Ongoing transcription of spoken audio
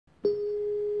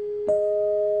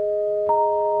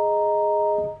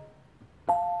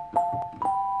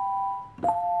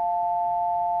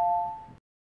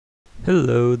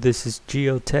Hello, this is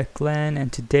GeoTechLand,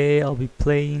 and today I'll be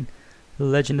playing The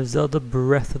Legend of Zelda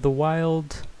Breath of the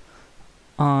Wild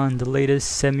on the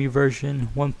latest Cemu version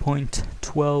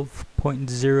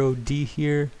 1.12.0d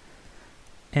here.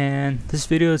 And this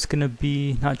video is going to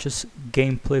be not just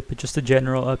gameplay, but just a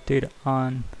general update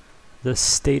on the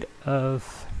state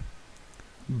of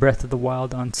Breath of the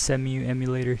Wild on Cemu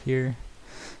emulator here.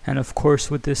 And of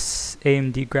course, with this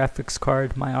AMD graphics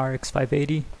card, my RX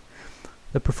 580,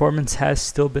 the performance has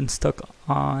still been stuck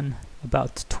on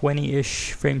about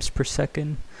 20-ish frames per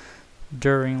second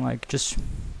during like just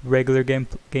regular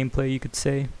gameplay, you could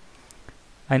say.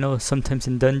 I know sometimes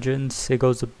in dungeons it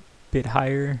goes a bit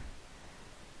higher,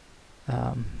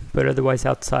 but otherwise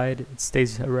outside it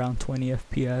stays around 20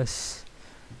 FPS.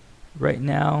 Right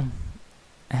now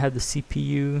I have the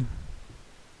CPU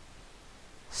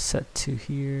set to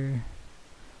here.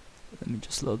 Let me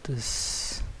just load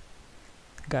this.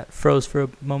 Got froze for a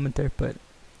moment there, but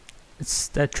it's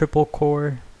that triple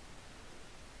core.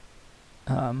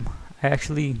 I'm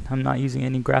not using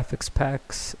any graphics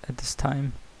packs at this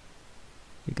time.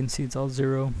 You can see it's all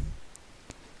 0, and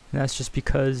that's just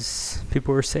because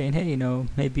people were saying, hey,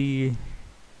 maybe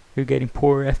you're getting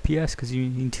poor FPS because you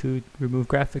need to remove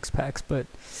graphics packs, but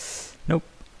nope,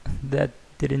 that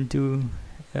didn't do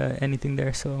anything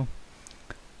there. So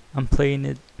I'm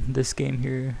playing this game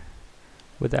here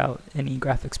without any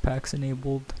graphics packs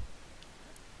enabled,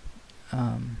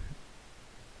 and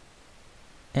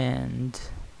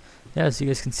yeah, as you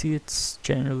guys can see, it's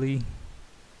generally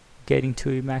getting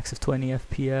to a max of 20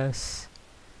 FPS.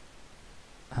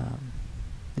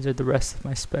 These are the rest of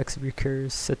my specs.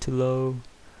 Recurs set to low,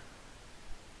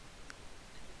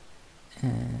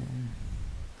 and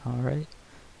alright,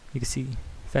 you can see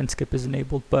fence skip is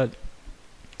enabled, but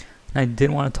I did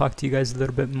want to talk to you guys a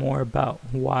little bit more about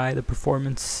why the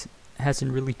performance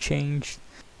hasn't really changed,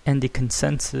 and the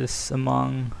consensus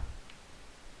among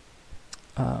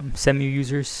Cemu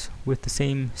users with the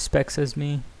same specs as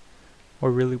me,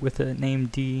 or really with an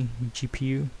AMD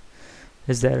GPU,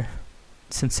 is that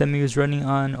since Cemu is running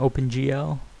on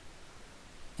OpenGL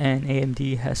and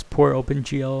AMD has poor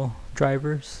OpenGL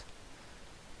drivers,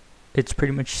 it's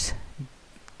pretty much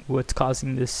what's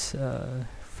causing this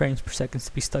frames per second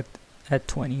to be stuck at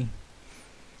 20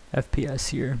 FPS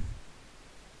here.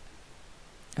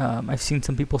 I've seen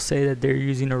some people say that they're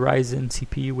using a Ryzen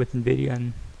CPU with Nvidia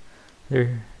and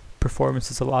their performance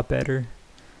is a lot better.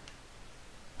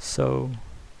 So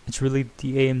it's really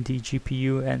the AMD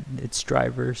GPU and its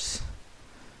drivers.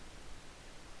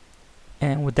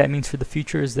 And what that means for the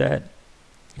future is that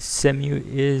Cemu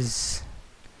is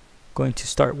going to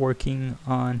start working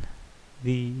on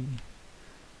the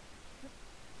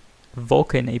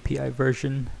Vulkan API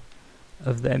version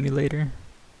of the emulator,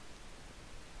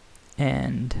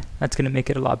 and that's going to make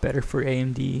it a lot better for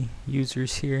AMD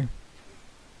users here.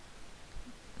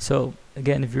 So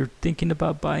again, if you're thinking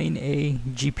about buying a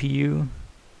GPU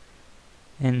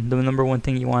and the number one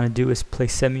thing you want to do is play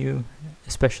Cemu,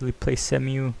 especially play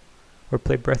Cemu or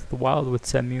play Breath of the Wild with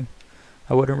Cemu,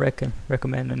 I wouldn't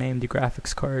recommend an AMD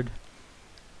graphics card.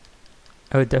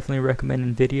 I would definitely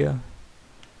recommend Nvidia.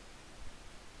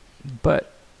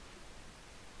 But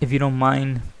if you don't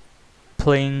mind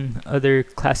playing other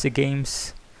classic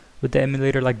games with the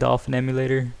emulator, like Dolphin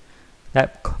emulator,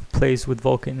 that plays with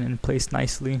Vulkan and plays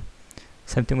nicely.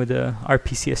 Same thing with the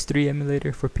RPCS3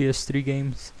 emulator for PS3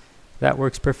 games. That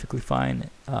works perfectly fine.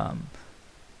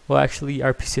 Well, actually,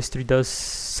 RPCS3 does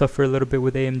suffer a little bit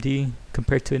with AMD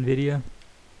compared to Nvidia,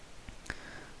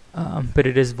 but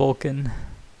it is Vulkan,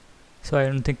 so I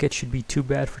don't think it should be too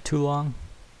bad for too long.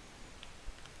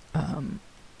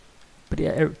 But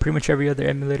yeah, pretty much every other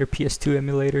emulator, PS2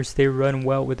 emulators, they run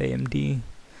well with AMD. The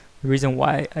reason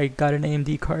why I got an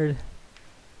AMD card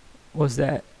was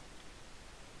that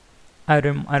I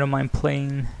don't mind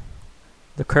playing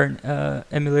the current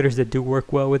emulators that do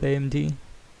work well with AMD.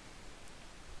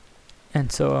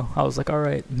 And so I was like,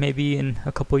 alright, maybe in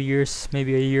a couple years,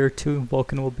 maybe a year or two,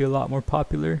 Vulkan will be a lot more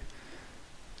popular,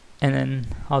 and then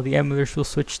all the emulators will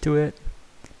switch to it,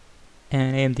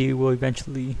 and AMD will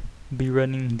eventually be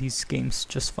running these games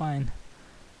just fine.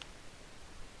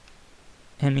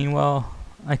 And meanwhile,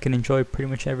 I can enjoy pretty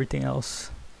much everything else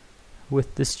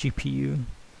with this GPU.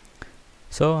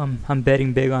 So I'm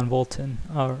betting big on Vulkan,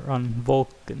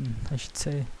 I should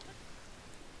say.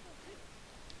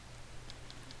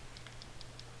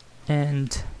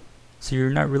 And so you're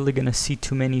not really gonna see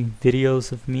too many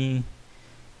videos of me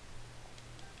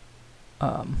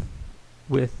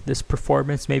with this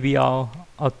performance. Maybe I'll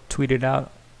tweet it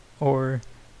out or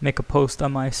make a post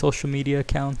on my social media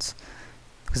accounts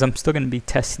because I'm still going to be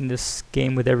testing this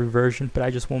game with every version, but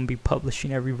I just won't be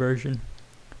publishing every version.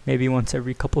 Maybe once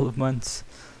every couple of months,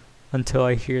 until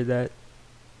I hear that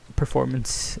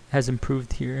performance has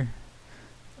improved here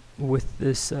with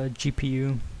this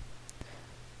GPU.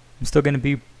 I'm still going to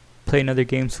be playing other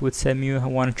games with Cemu. I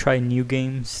want to try new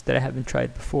games that I haven't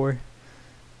tried before,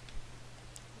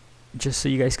 just so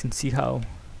you guys can see how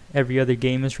every other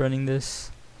game is running this.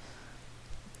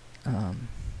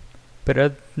 But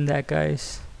other than that,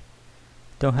 guys,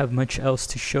 don't have much else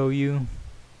to show you.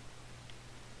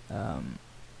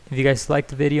 If you guys liked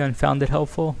the video and found it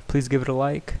helpful, please give it a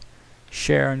like,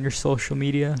 share on your social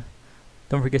media.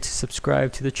 Don't forget to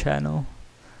subscribe to the channel,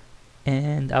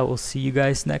 and I will see you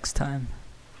guys next time.